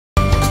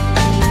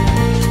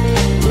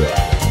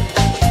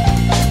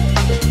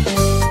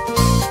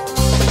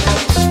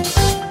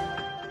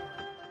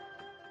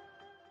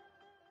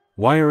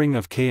Wiring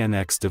of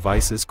KNX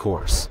Devices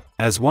course,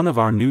 as one of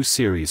our new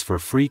series for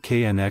free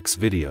KNX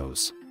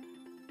videos.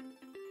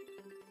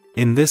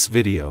 In this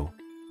video,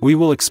 we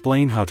will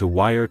explain how to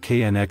wire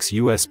KNX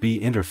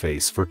USB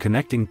interface for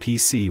connecting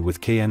PC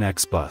with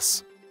KNX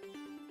bus.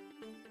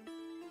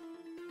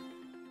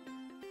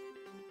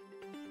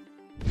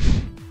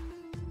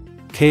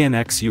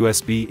 KNX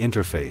USB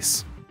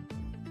interface.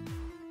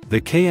 The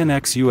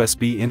KNX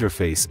USB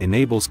interface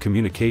enables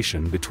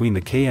communication between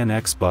the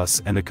KNX bus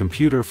and a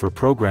computer for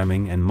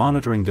programming and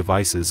monitoring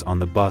devices on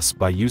the bus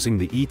by using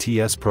the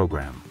ETS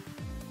program.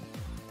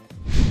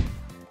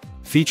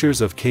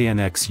 Features of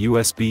KNX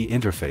USB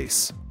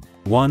interface.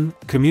 1.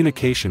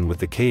 Communication with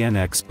the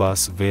KNX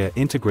bus via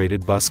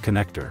integrated bus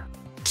connector.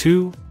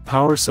 2.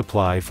 Power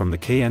supply from the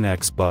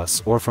KNX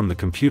bus or from the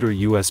computer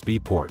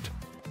USB port.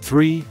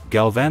 3.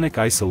 Galvanic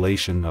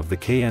isolation of the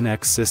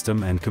KNX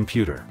system and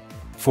computer.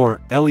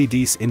 4.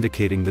 LEDs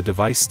indicating the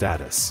device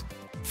status.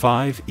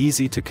 5.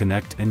 Easy to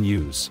connect and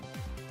use.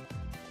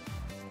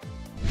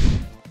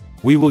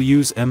 We will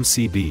use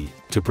MCB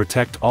to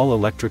protect all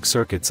electric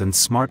circuits and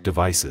smart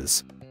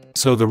devices,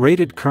 so the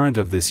rated current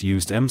of this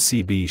used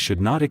MCB should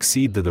not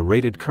exceed the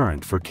rated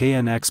current for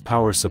KNX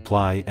power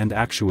supply and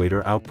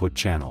actuator output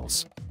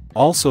channels.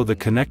 Also, the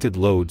connected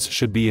loads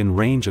should be in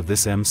range of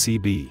this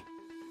MCB.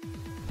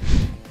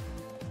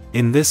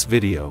 In this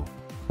video,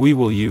 we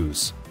will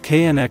use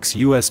KNX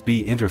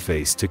USB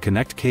interface to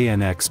connect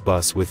KNX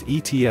bus with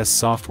ETS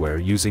software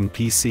using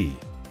PC.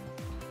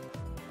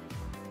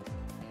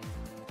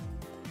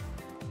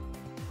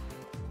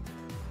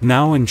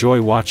 Now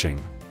enjoy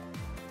watching.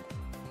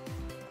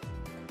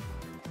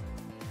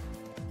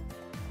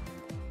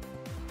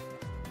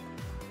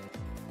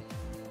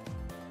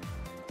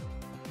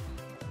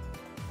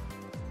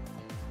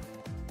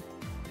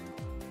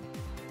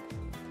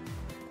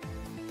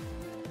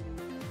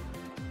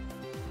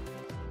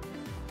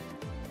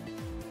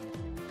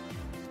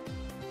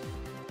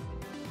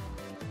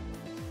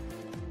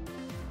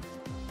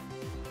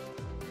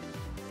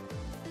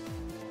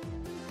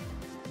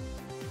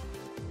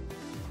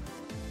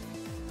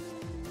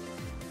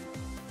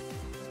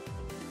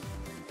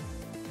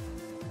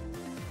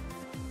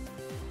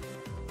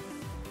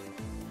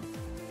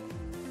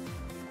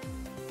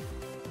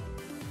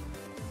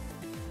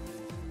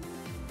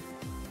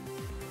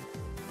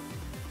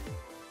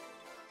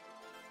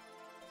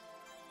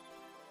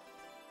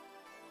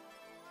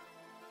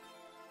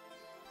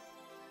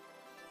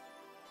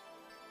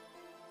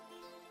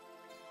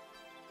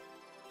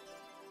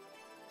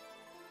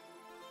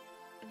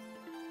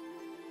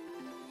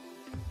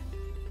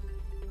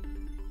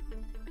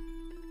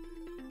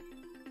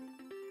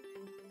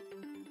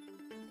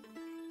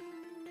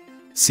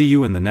 See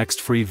you in the next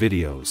free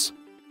videos.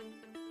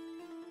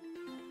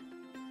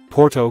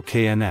 Porto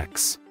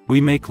KNX.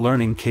 We make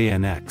learning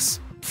KNX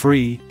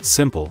free,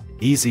 simple,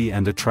 easy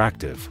and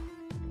attractive.